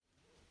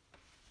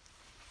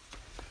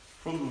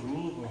From the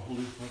rule of our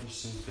Holy Father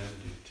Saint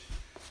Benedict,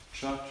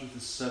 chapter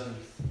the 7th,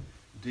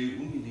 De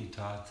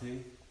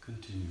Humilitate,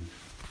 continued.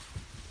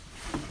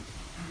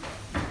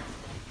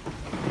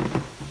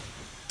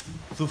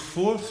 The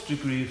fourth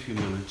degree of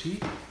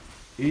humility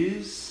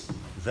is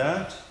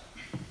that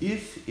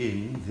if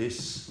in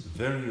this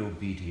very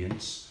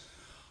obedience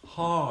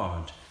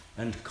hard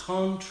and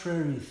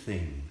contrary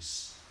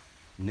things,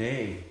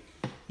 nay,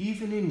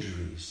 even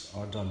injuries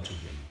are done to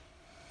him,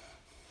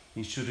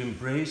 he should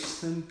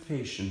embrace them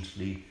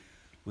patiently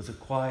with a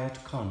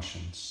quiet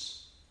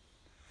conscience,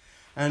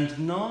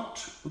 and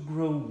not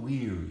grow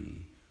weary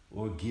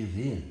or give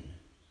in,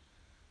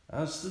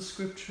 as the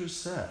Scripture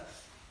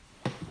saith,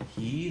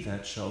 he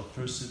that shall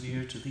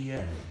persevere to the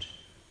end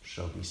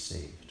shall be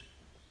saved.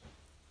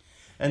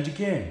 And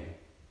again,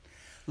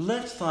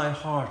 let thy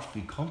heart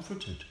be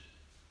comforted,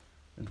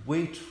 and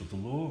wait for the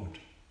Lord.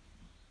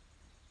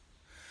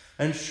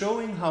 And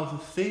showing how the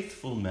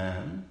faithful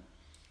man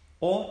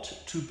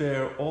ought to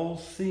bear all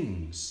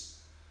things,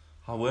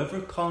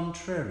 however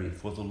contrary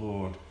for the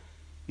Lord,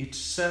 it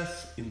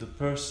saith in the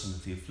person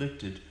of the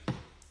afflicted,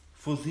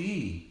 for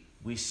thee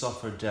we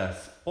suffer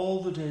death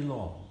all the day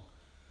long.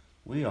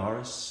 We are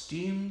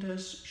esteemed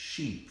as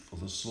sheep for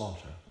the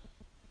slaughter.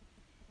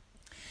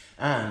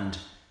 And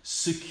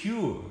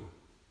secure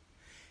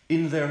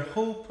in their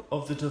hope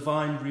of the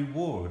divine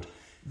reward,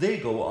 they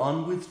go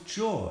on with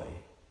joy,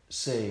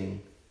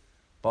 saying,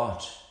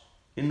 but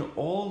in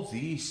all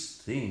these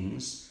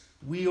things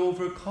we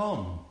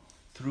overcome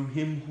through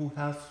him who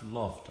hath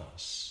loved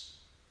us.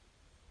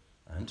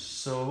 And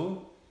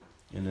so,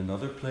 in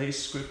another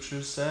place,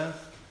 Scripture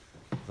saith,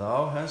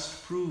 thou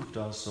hast proved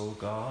us, O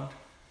God,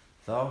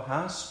 thou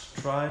hast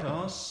tried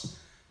us,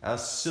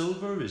 as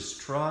silver is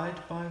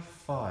tried by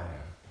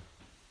fire.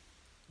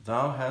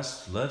 Thou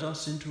hast led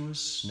us into a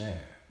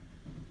snare,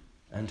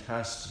 and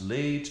hast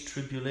laid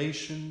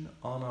tribulation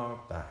on our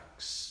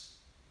backs.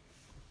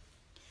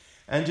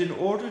 And in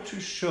order to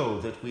show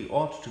that we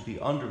ought to be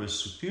under a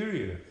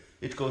superior,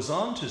 it goes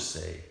on to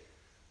say,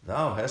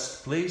 thou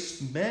hast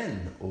placed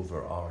men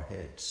over our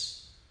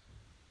heads.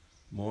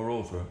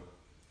 Moreover,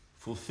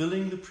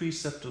 fulfilling the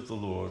precept of the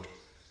Lord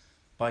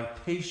by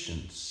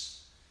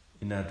patience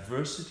in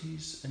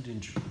adversities and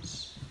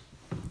injuries.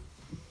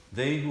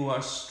 They who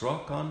are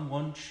struck on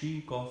one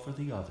cheek offer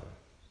the other.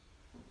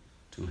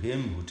 To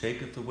him who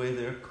taketh away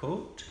their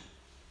coat,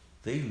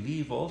 they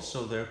leave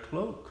also their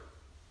cloak.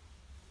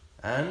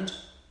 And,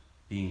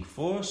 being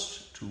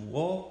forced to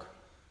walk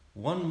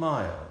 1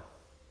 mile,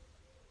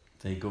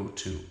 they go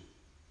 2.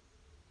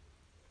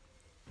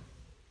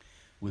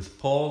 With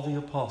Paul the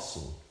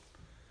Apostle,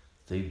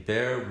 they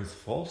bear with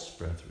false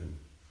brethren,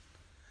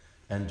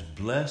 and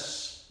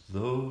bless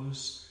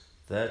those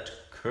that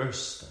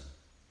curse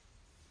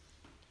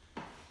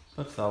them.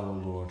 But thou, O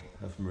Lord,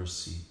 have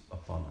mercy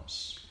upon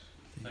us.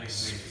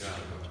 Thanks be to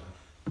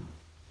God.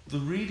 The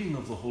reading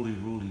of the Holy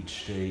Rule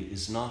each day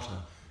is not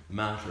a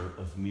matter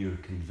of mere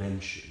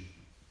convention.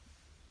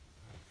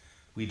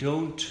 We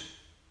don't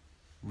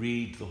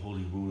read the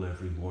Holy Rule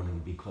every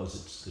morning because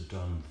it's the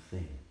done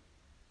thing.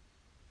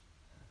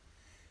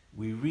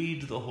 We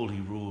read the Holy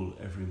Rule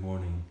every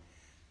morning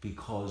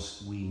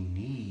because we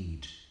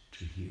need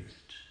to hear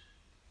it.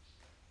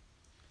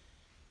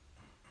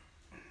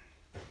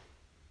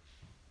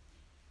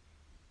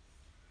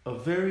 A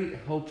very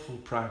helpful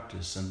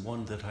practice, and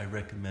one that I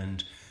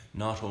recommend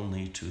not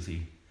only to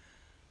the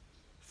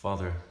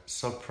Father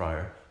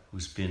Sub-Prior,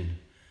 who's been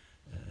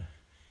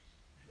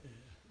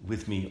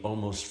with me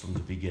almost from the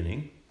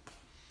beginning,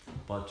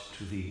 but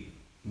to the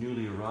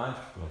newly arrived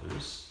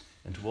brothers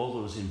and to all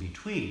those in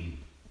between,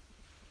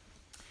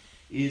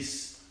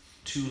 is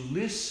to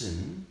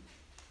listen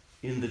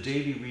in the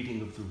daily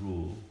reading of the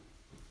rule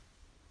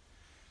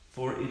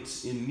for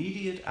its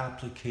immediate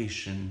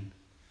application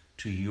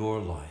to your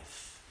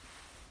life.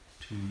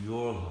 To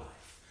your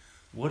life.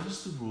 What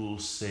is the rule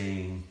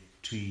saying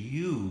to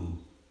you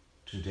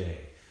today?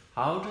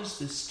 How does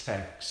this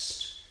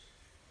text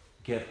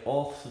get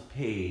off the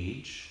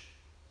page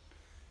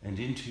and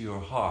into your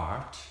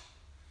heart?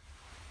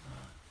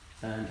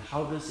 And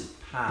how does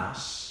it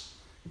pass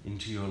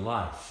into your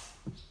life?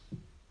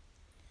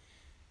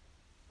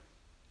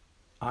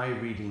 I,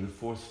 reading the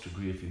fourth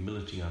degree of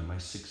humility on my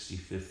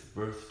 65th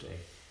birthday,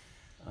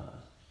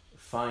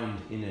 find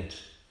in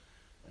it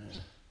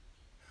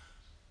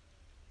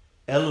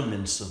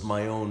elements of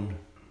my own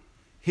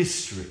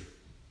history.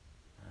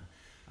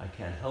 I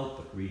can't help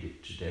but read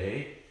it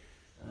today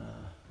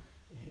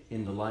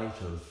in the light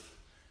of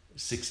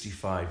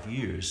 65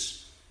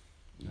 years,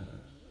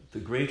 the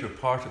greater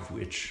part of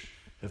which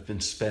have been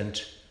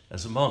spent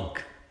as a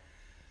monk.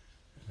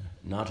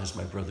 Not as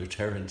my brother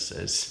Terence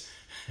says.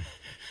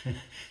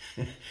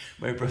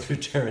 My brother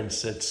Terence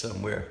said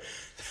somewhere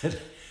that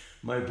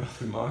my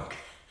brother Mark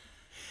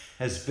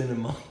has been a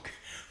monk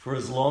for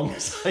as long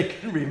as I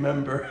can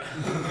remember.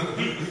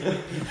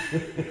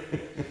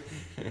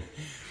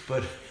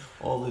 But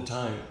all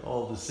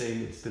the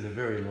same, it's been a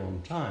very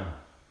long time.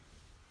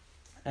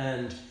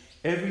 And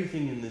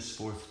everything in this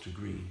fourth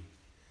degree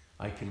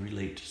I can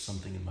relate to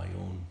something in my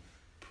own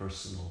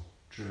personal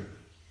journey.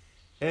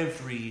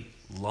 Every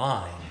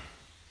line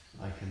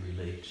I can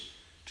relate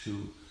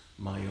to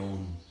my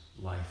own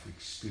life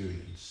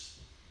experience.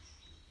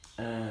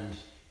 And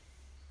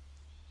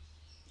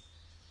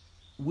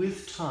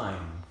with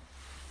time,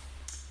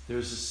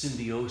 there's a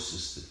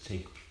symbiosis that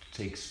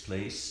takes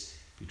place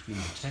between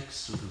the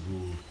text of the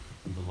rule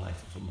and the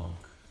life of a monk.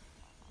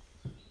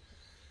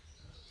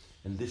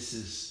 And this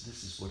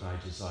is what I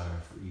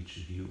desire for each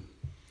of you,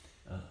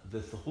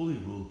 that the Holy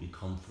Rule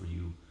become for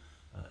you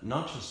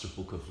not just a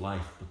book of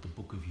life, but the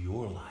book of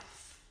your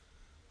life.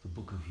 The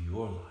book of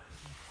your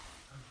life.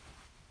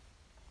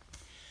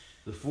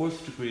 The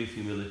fourth degree of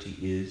humility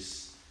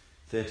is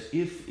that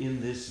if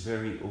in this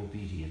very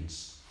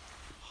obedience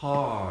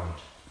hard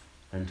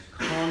and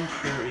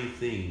contrary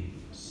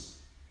things,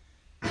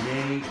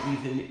 nay,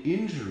 even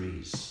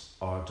injuries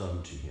are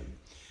done to him.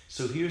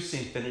 So here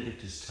St.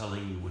 Benedict is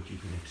telling you what you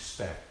can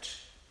expect.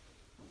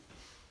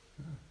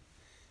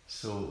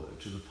 So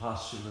to the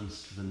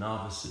postulants, to the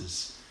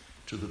novices,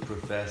 to the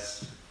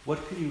professed,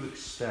 what can you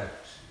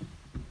expect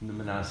in the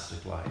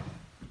monastic life?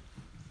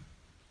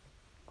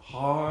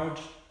 Hard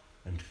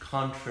and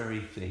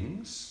contrary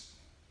things,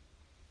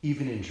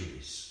 even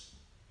injuries.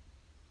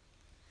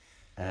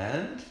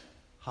 And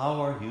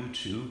how are you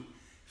to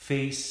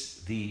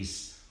face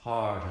these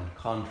hard and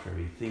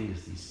contrary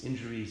things, these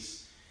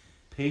injuries,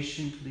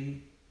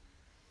 patiently,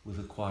 with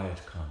a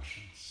quiet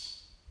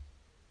conscience?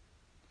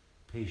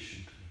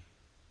 Patiently.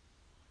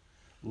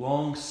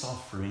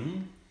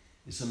 Long-suffering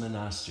is a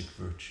monastic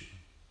virtue.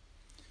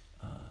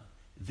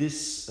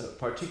 This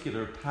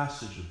particular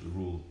passage of the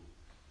rule,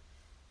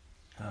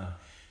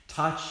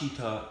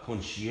 tacita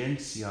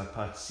conscientia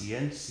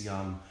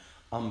patientiam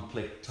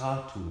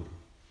amplectatur,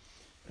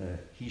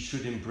 he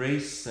should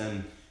embrace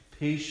them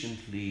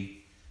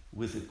patiently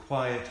with a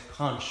quiet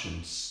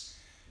conscience.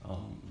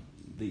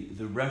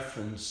 The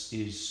reference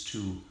is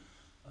to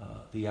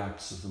the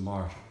Acts of the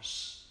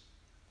Martyrs,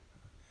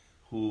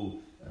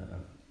 who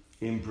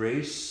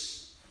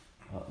embrace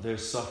their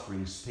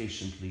sufferings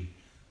patiently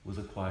with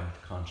a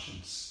quiet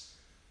conscience.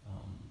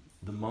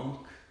 The monk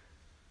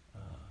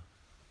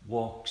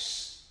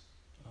walks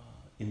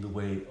in the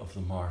way of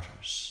the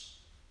martyrs.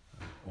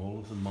 All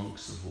of the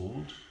monks of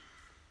old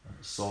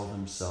saw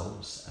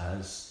themselves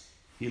as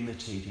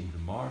imitating the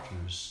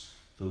martyrs,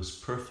 those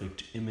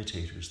perfect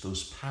imitators,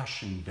 those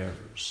passion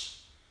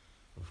bearers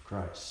of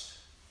Christ.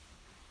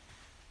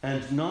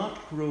 And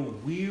not grow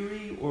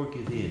weary or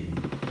give in.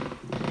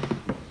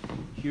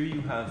 Here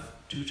you have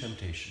two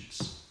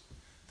temptations.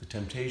 The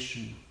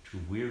temptation to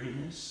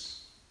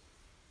weariness,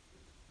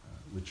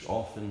 which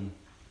often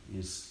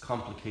is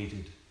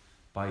complicated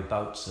by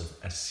bouts of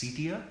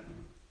acedia,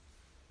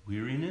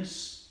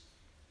 weariness,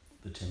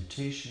 the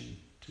temptation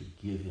to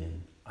give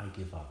in. I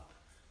give up.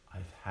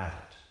 I've had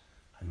it.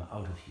 I'm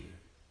out of here.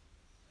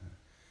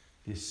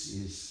 This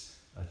is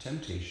a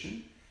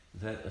temptation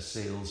that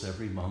assails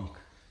every monk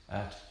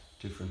at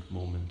different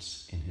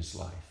moments in his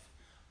life.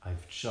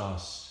 I've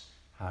just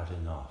had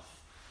enough.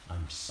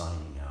 I'm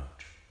signing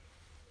out.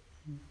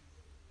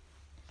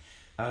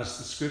 As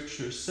the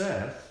scripture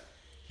saith,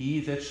 he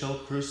that shall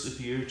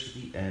persevere to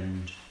the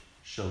end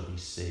shall be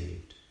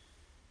saved.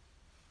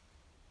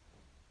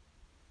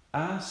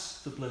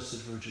 Ask the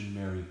Blessed Virgin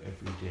Mary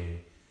every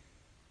day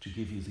to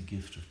give you the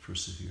gift of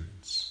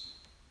perseverance.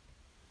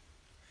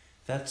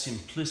 That's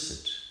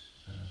implicit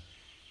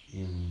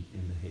in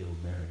the Hail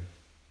Mary.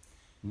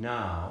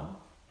 Now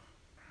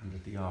and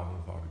at the hour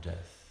of our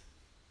death.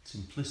 It's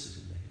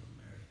implicit in the Hail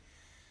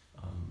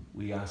Mary.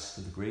 We ask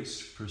for the grace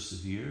to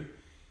persevere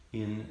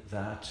in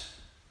that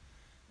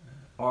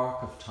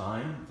arc of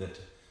time that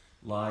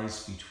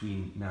lies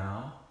between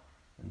now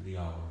and the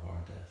hour of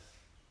our death.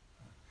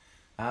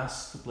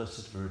 Ask the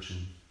Blessed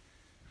Virgin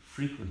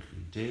frequently,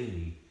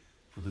 daily,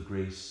 for the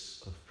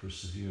grace of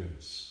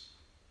perseverance.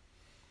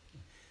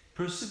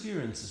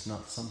 Perseverance is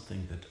not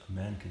something that a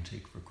man can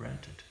take for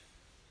granted.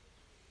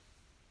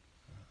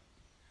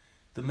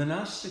 The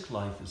monastic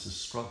life is a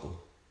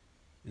struggle,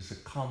 is a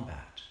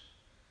combat.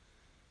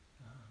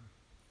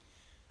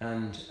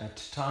 And at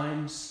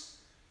times,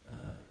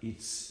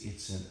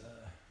 it's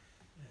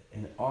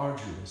an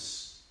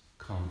arduous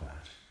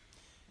combat.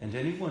 And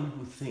anyone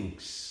who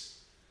thinks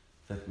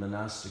that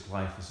monastic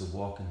life is a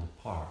walk in the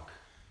park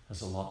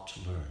has a lot to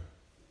learn.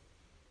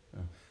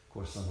 Of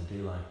course, on a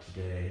day like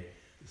today,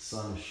 the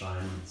sun is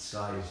shining, the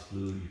sky is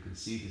blue, you can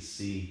see the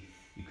sea,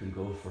 you can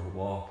go for a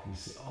walk and you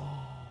say,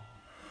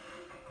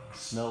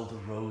 smell the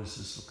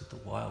roses, look at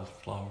the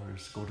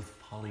wildflowers, go to the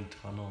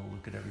polytunnel,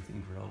 look at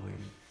everything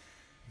growing.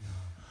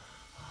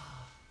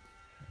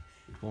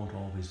 It won't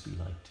always be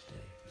like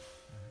today.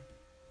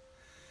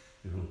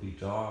 It will be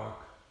dark,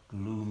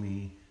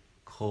 gloomy,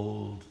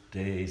 cold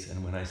days.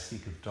 And when I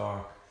speak of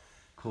dark,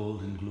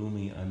 cold and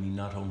gloomy, I mean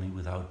not only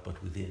without,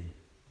 but within.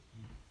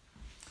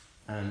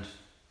 And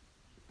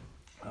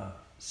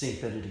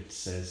St. Benedict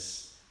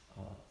says,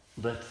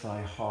 let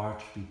thy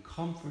heart be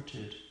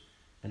comforted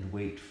and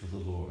wait for the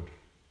Lord.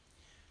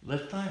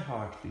 Let thy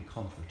heart be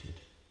comforted.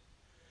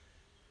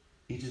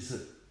 it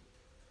is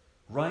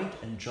right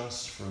and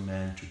just for a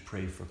man to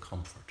pray for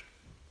comfort,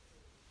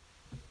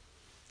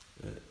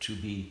 to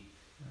be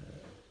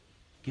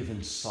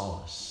given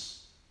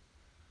solace.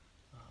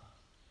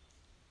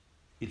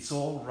 It's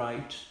all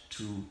right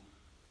to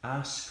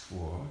ask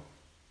for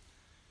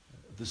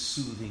the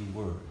soothing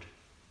word,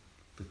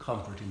 the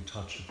comforting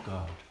touch of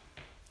God.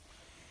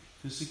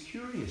 There's a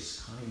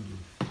curious kind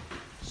of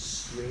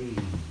strain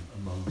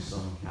among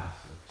some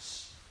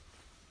Catholics.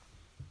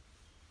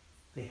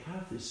 They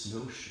have this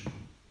notion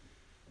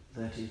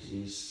that it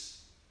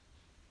is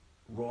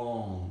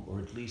wrong, or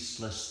at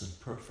least less than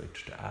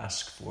perfect, to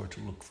ask for,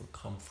 to look for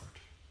comfort.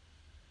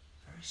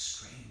 Very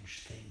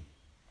strange thing.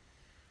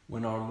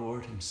 When our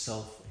Lord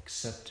himself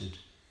accepted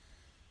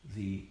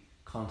the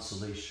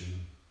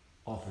consolation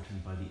offered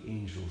him by the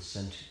angel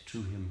sent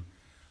to him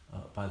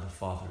by the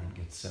Father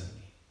in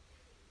Gethsemane.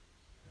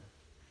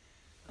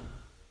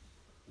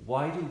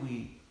 Why do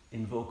we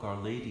invoke Our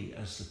Lady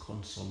as the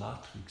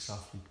Consolatrix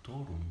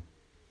Afflictorum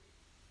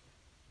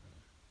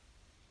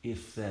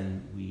if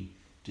then we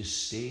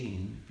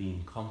disdain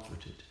being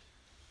comforted?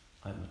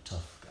 I'm a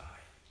tough guy.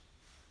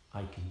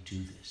 I can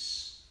do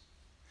this.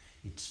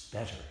 It's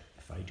better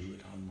if I do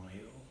it on my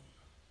own.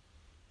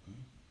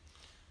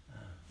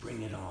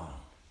 Bring it on.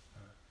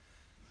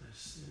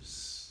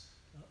 There's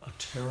a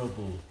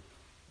terrible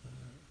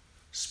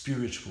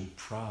spiritual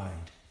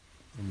pride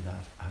in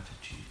that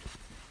attitude.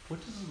 What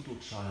does a little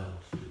child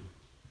do?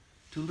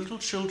 Do little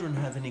children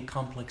have any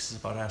complexes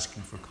about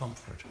asking for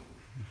comfort?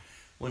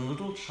 When a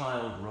little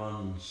child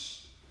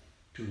runs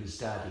to his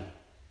daddy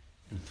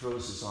and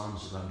throws his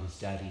arms around his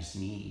daddy's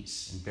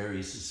knees and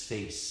buries his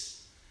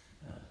face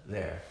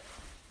there,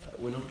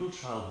 when a little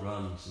child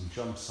runs and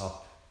jumps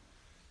up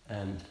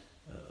and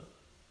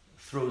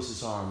throws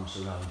his arms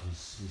around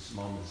his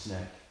mama's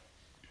neck,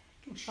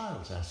 the little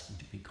child's asking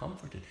to be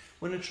comforted.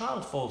 When a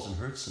child falls and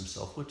hurts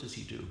himself, what does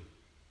he do?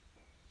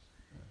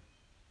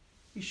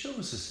 He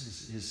shows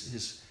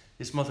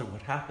his mother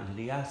what happened, and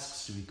he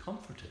asks to be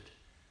comforted.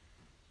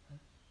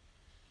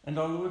 And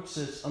our Lord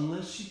says,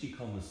 unless you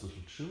become as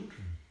little children,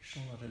 you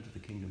shall not enter the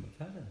kingdom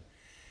of heaven.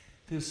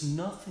 There's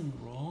nothing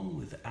wrong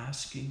with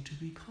asking to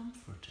be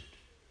comforted.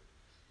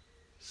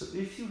 So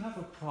if you have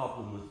a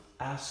problem with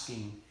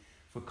asking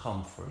for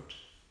comfort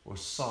or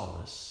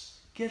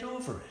solace, get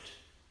over it.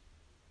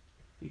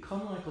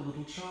 Become like a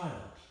little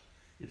child.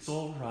 It's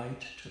all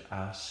right to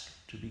ask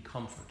to be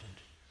comforted.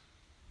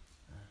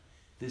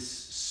 This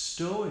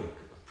stoic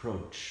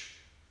approach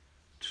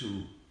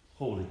to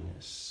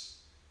holiness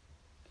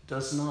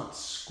does not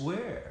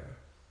square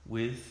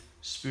with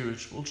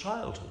spiritual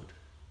childhood.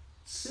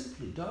 It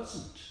simply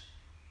doesn't.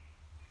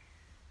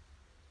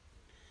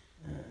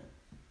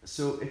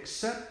 So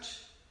accept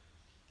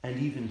and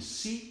even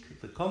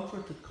seek the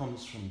comfort that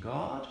comes from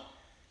God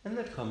and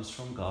that comes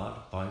from God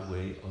by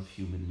way of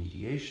human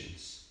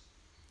mediations,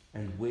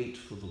 and wait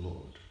for the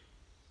Lord.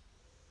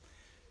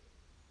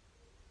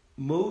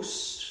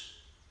 Most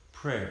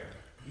prayer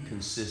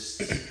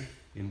consists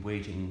in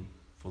waiting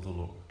for the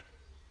Lord.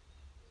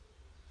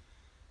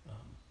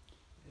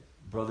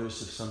 Brothers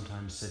have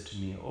sometimes said to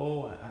me,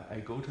 I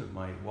go to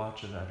my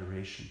watch of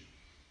adoration.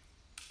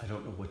 I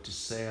don't know what to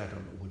say. I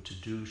don't know what to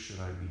do. Should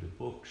I read a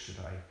book?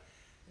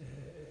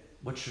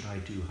 What should I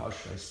do? How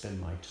should I spend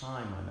my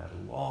time? I'm at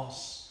a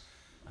loss.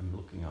 I'm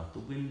looking out the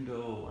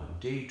window. I'm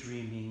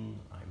daydreaming.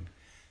 I'm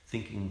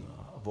thinking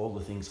of all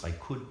the things I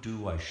could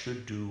do, I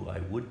should do, I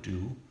would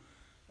do.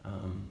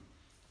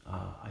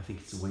 I think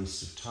it's a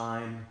waste of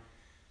time.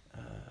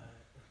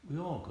 We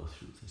all go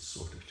through this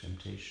sort of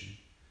temptation.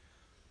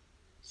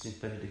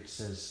 St. Benedict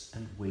says,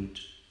 and wait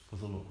for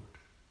the Lord.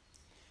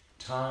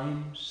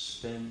 Time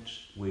spent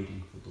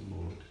waiting for the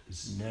Lord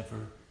is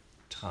never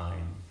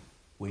time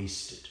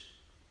wasted.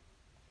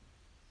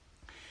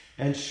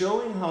 And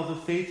showing how the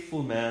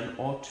faithful man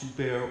ought to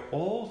bear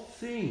all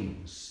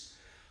things,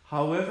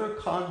 however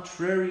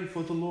contrary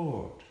for the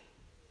Lord.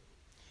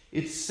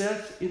 It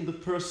saith in the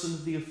person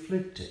of the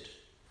afflicted.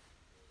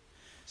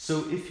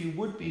 So if you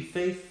would be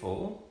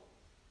faithful,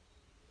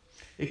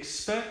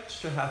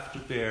 expect to have to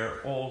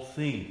bear all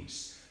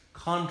things,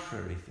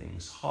 contrary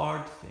things,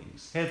 hard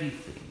things, heavy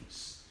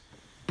things.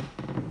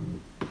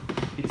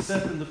 It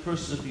saith in the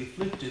person of the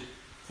afflicted,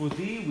 for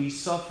thee we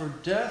suffer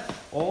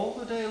death all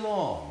the day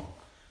long.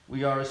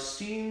 We are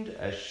esteemed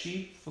as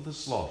sheep for the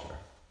slaughter.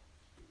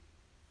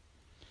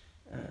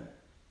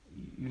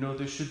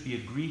 There should be a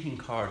greeting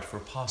card for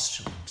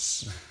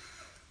postulants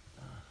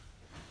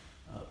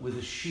with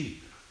a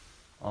sheep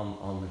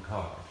on the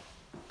card.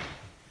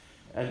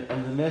 And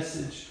the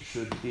message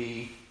should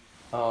be,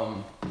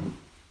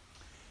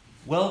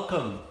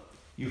 welcome,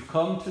 you've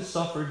come to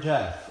suffer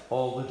death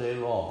all the day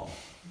long.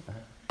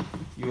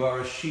 You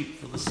are a sheep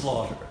for the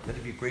slaughter.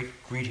 That'd be a great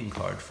greeting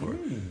card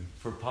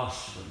for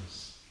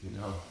postulants,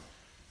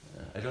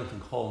 I don't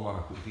think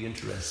Hallmark would be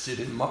interested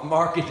in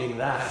marketing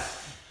that.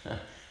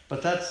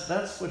 But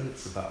that's what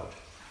it's about.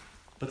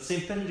 But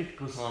St. Benedict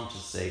goes on to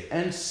say,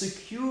 and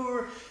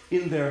secure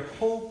in their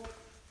hope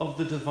of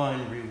the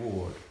divine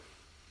reward.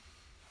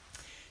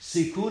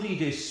 securi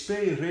de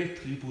spe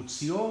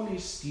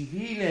retributionis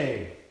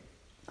divinae.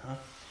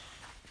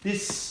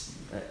 This,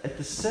 at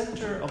the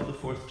center of the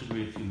fourth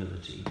degree of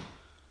humility,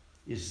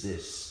 is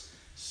this: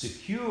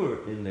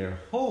 secure in their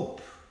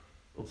hope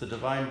of the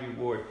divine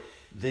reward,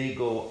 they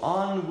go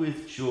on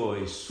with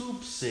joy,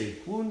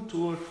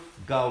 subsequuntur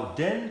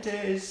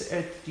gaudentes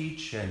et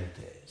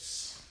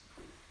dicentes.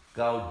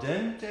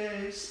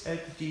 Gaudentes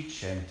et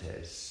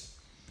dicentes.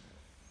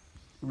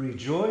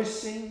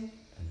 Rejoicing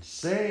and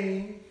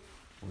saying,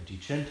 or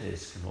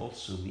dicentes can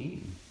also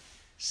mean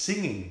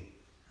singing.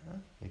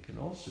 It can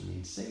also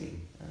mean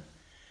singing.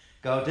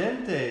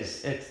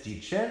 Gaudentes et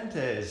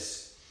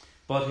dicentes.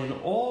 But in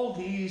all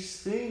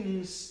these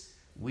things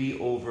we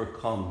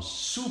overcome.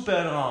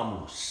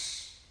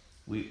 Superamus.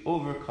 We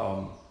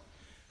overcome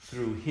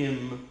through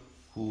him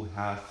who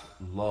hath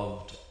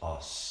loved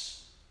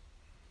us.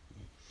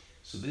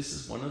 So this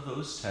is one of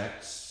those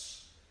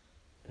texts,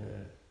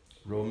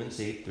 Romans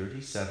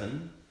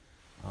 8:37,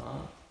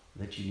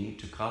 that you need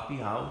to copy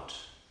out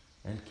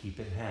and keep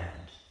at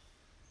hand.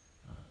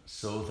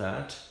 So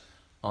that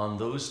on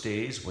those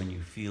days when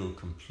you feel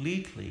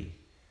completely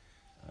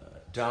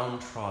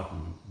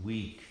downtrodden,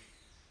 weak,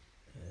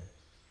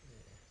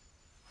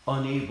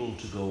 unable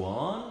to go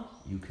on,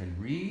 you can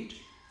read,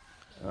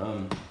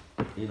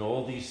 in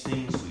all these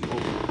things we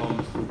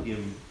overcome through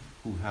him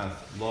who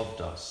hath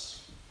loved us.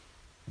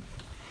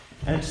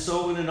 And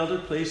so in another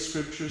place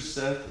Scripture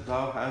saith,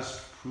 Thou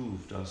hast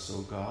proved us,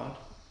 O God.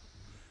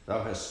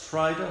 Thou hast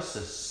tried us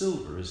as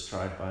silver is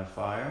tried by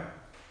fire.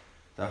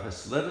 Thou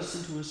hast led us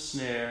into a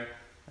snare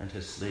and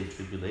hast laid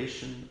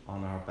tribulation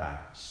on our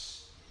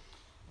backs.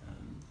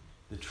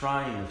 The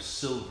trying of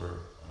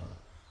silver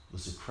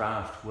was a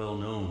craft well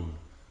known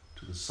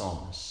to the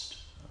psalmist.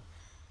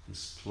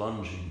 This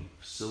plunging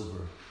of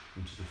silver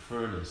into the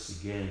furnace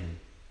again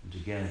and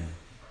again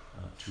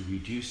to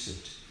reduce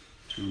it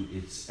to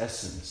its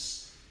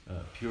essence,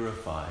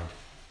 purified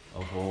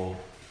of all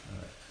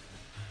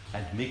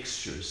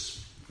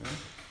admixtures.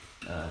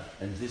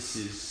 And this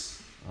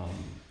is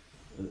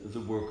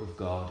the work of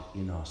God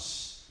in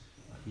us.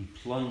 He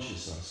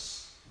plunges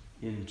us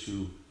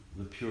into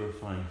the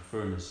purifying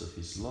furnace of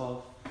his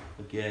love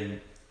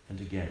again and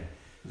again.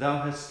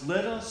 Thou hast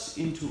led us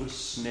into a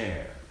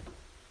snare.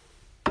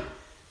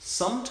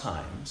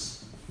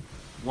 Sometimes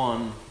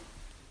one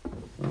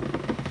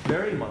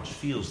very much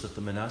feels that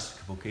the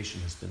monastic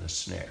vocation has been a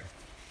snare.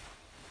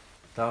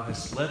 Thou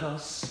hast led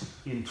us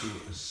into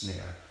a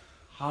snare.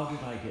 How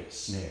did I get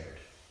snared?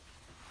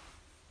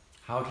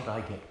 How did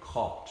I get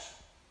caught?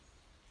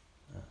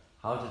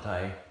 How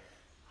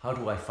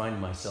do I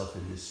find myself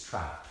in this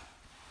trap?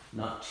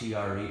 Not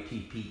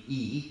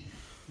TRAPPE,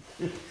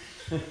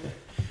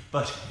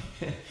 but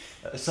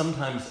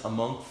sometimes a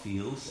monk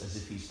feels as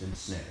if he's been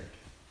snared.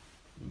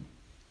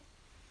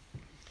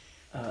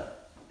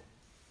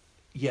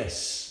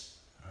 Yes,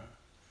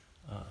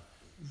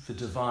 the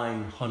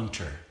divine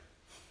hunter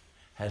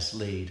has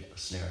laid a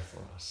snare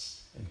for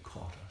us and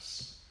caught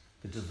us.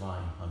 The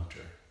divine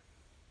hunter.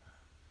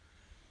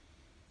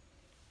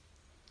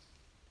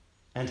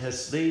 And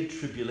has laid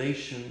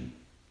tribulation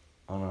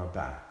on our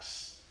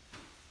backs.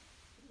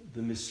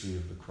 The mystery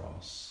of the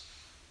cross.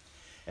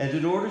 And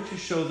in order to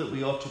show that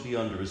we ought to be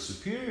under a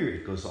superior,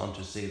 it goes on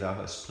to say, Thou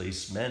hast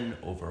placed men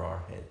over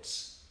our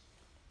heads.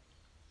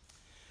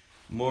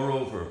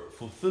 Moreover,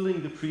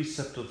 fulfilling the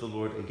precept of the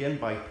Lord, again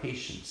by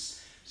patience.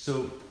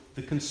 So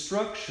the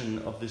construction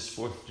of this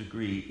fourth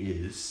degree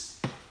is,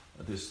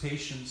 there's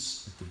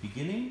patience at the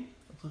beginning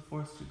of the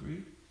fourth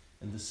degree,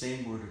 and the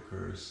same word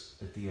occurs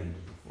at the end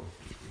of the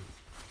fourth degree.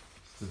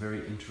 It's a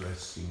very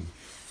interesting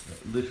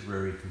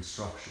literary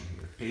construction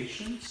here.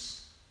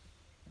 Patience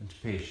and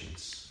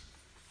patience.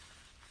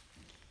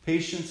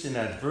 Patience in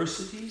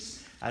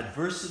adversities.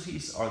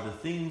 Adversities are the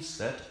things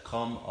that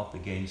come up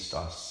against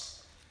us.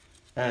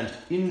 And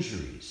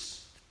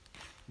injuries.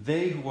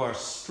 They who are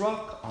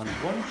struck on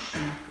one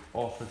cheek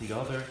offer the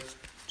other.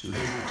 To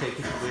him who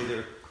taketh away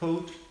their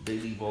coat, they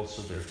leave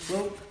also their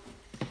cloak.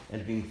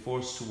 And being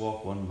forced to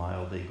walk 1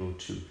 mile, they go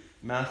 2.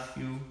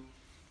 Matthew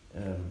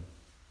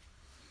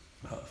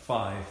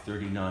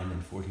 5:39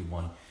 and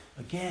 41.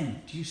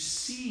 Again, do you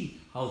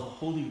see how the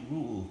Holy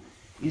Rule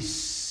is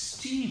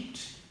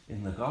steeped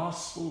in the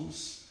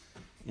Gospels,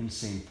 in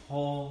St.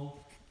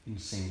 Paul, in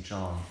St.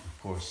 John,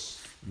 of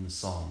course, in the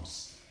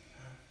Psalms.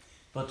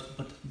 But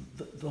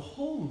the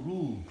whole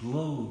rule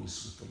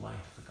glows with the light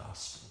of the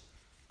gospel.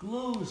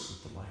 Glows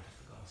with the light of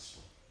the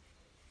gospel.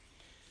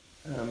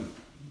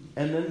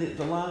 And then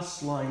the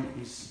last line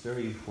is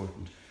very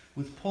important.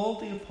 With Paul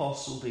the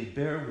Apostle, they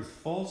bear with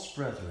false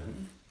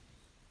brethren.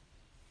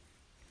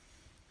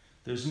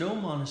 There's no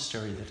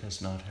monastery that has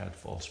not had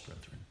false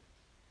brethren.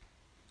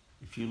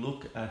 If you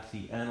look at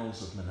the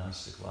annals of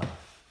monastic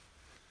life,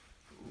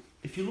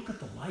 if you look at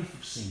the life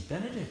of St.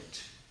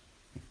 Benedict,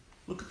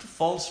 look at the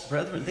false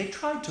brethren. They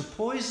tried to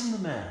poison the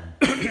man.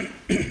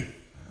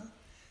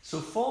 So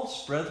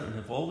false brethren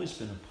have always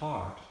been a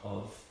part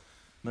of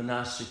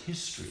monastic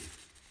history.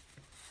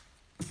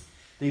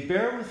 They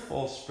bear with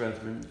false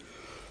brethren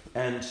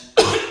and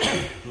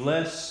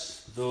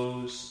bless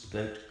those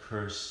that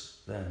curse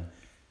them.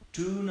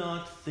 Do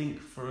not think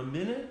for a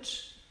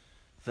minute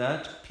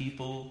that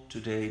people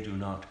today do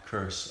not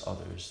curse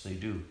others. They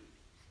do.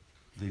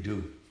 They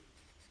do.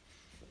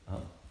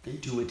 They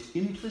do it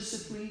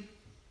implicitly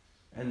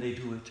and they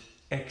do it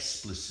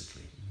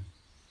explicitly.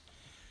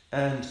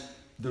 And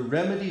the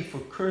remedy for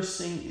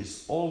cursing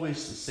is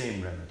always the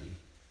same remedy: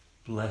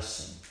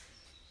 blessing.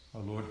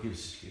 Our Lord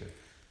gives it here.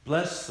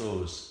 Bless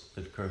those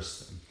that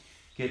curse them.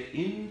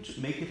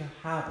 Make it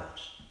a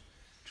habit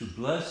to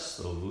bless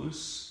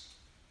those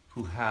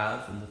who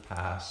have in the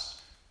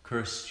past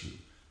cursed you.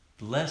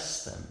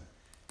 Bless them.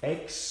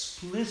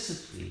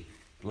 Explicitly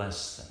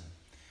bless them.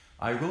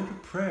 I wrote a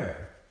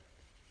prayer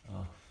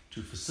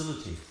to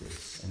facilitate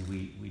this, and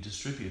we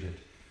distribute it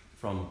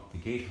from the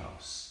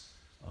Gatehouse,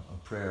 a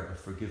prayer of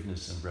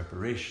forgiveness and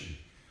reparation,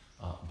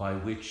 by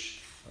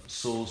which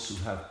souls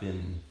who have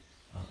been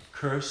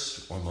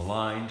cursed or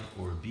maligned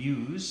or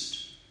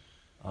abused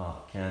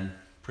can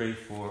pray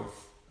for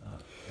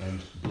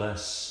and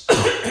bless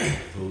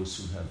those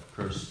who have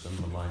cursed them,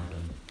 maligned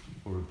them,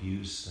 or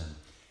abused them.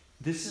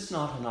 This is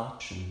not an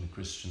option in the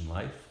Christian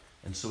life,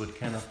 and so it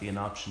cannot be an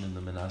option in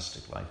the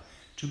monastic life.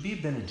 To be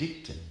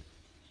Benedictine,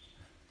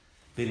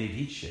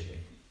 benedice,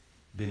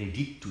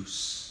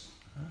 benedictus,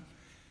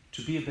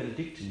 to be a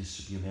Benedictine is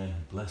to be a man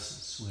who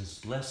blesses, who has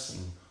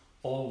blessing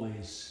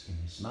always in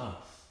his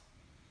mouth.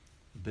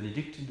 A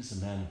Benedictine is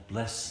a man of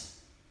blessing,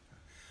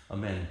 a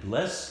man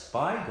blessed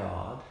by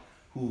God,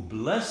 who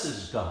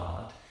blesses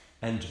God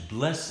and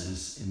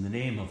blesses in the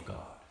name of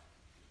God.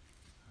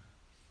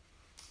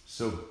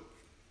 So,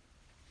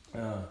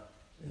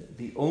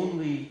 the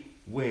only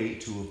way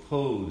to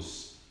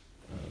oppose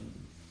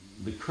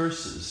the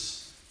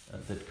curses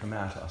that come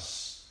at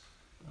us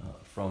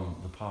from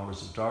the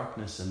powers of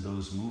darkness, and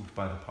those moved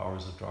by the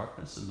powers of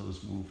darkness, and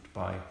those moved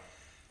by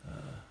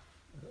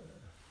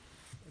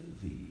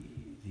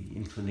the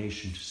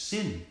inclination to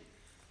sin,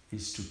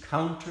 is to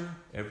counter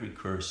every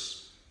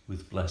curse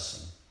with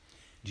blessing.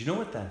 Do you know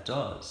what that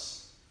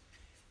does?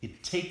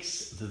 It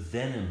takes the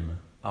venom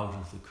out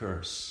of the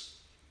curse.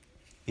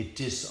 It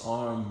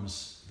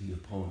disarms the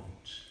opponent.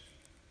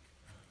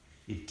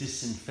 It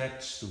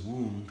disinfects the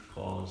wound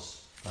caused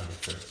by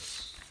the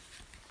curse.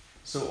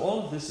 So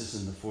all of this is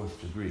in the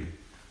fourth degree,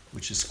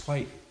 which is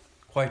quite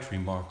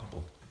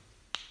remarkable.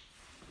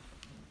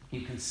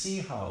 You can see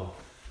how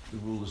the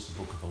rule is the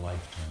book of a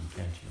lifetime,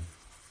 can't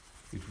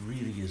you? It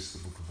really is the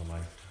book of a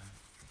lifetime.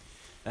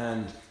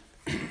 And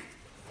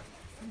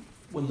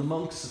when the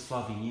monks of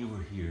Flavigny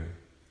were here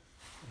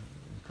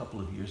a couple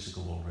of years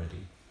ago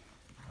already,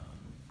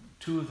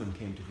 two of them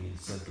came to me and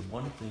said the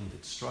one thing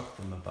that struck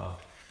them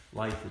about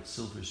life at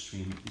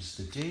Silverstream is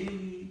the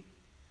daily,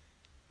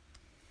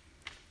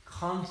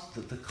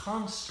 the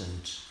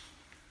constant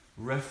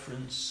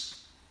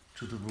reference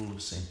to the rule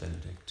of Saint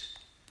Benedict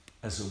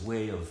as a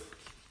way of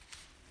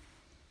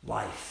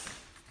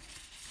life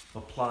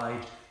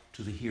applied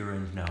to the here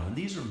and now. And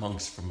these are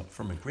monks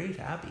from a great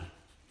abbey,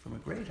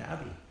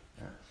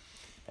 yeah?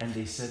 And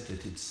they said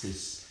that it's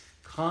this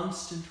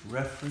constant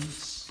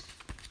reference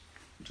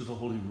to the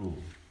Holy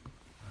Rule.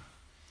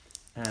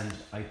 And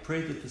I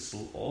pray that this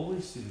will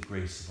always be the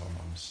grace of our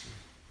monastery,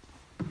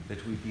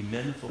 that we be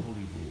men of the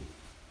Holy Rule.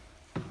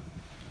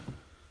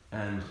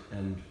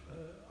 And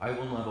I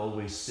will not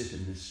always sit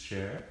in this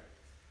chair,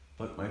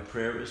 but my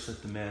prayer is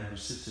that the man who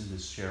sits in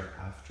this chair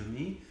after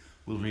me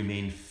will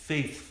remain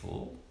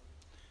faithful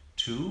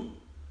to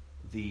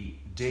the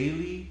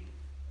daily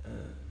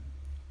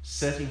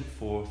setting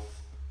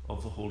forth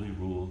of the Holy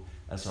Rule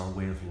as our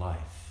way of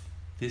life.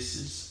 This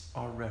is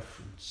our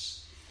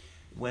reference.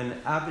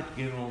 When Abbot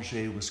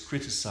Guéranger was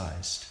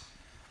criticized,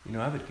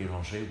 Abbot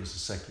Guéranger was a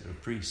secular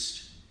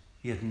priest.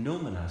 He had no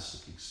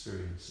monastic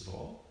experience at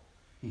all.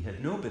 He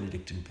had no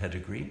Benedictine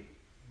pedigree.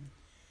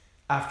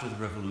 After the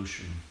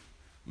Revolution,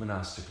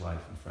 monastic life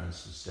in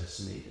France was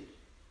decimated,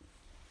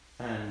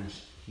 and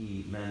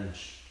he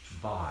managed to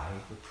buy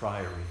the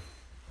Priory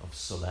of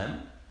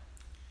Solesmes,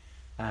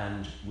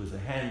 and with a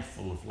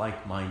handful of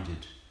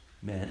like-minded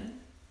men,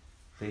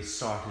 they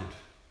started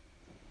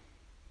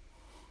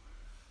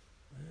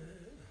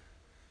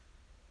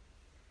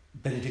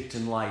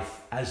Benedictine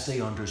life as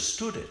they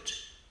understood it.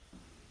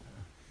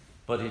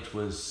 But it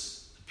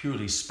was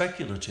purely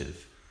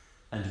speculative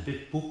and a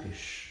bit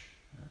bookish,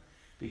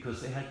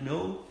 because they had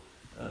no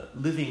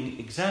living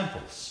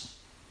examples.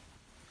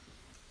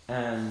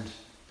 And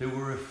there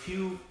were a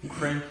few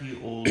cranky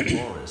old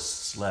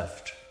Maurists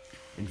left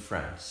in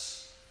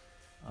France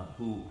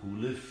who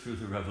lived through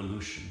the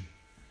Revolution.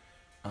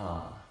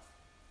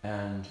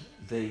 And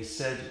they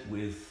said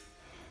with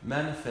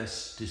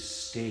manifest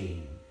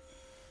disdain,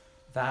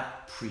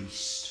 that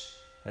priest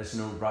has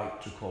no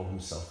right to call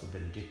himself a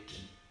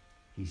Benedictine.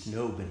 He's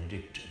no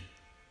Benedictine.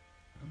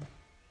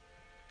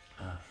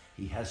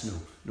 He has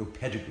no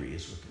pedigree,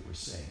 is what they were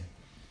saying.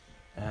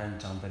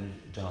 And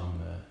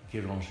Dame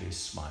Guéranger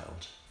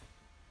smiled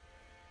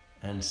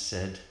and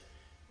said,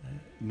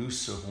 Nous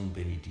serons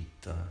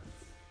bénédictins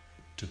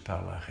de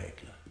par la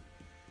règle.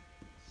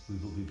 we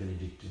will be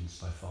Benedictines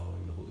by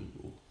following the Holy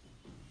Rule.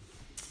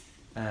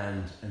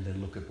 And then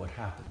look at what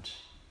happened.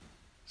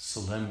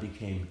 Solesmes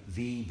became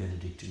the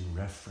Benedictine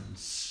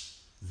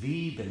reference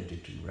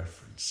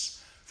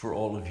for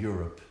all of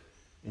Europe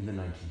in the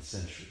 19th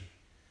century.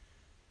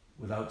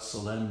 Without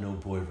Solesmes, no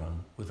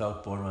Boiron.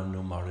 Without Boiron,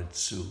 no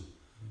Maritsu.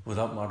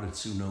 Without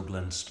Maritsu, no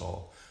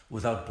Glenstall.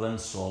 Without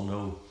Glenstall,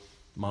 no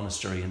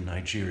monastery in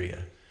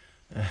Nigeria.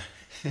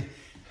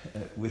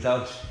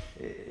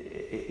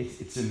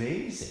 It's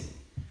amazing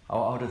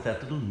how out of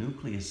that little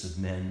nucleus of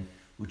men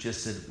who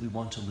just said, we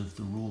want to live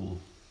the rule,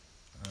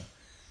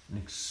 an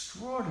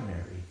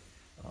extraordinary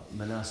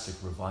monastic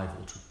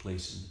revival took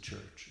place in the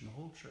church, in the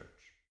whole church.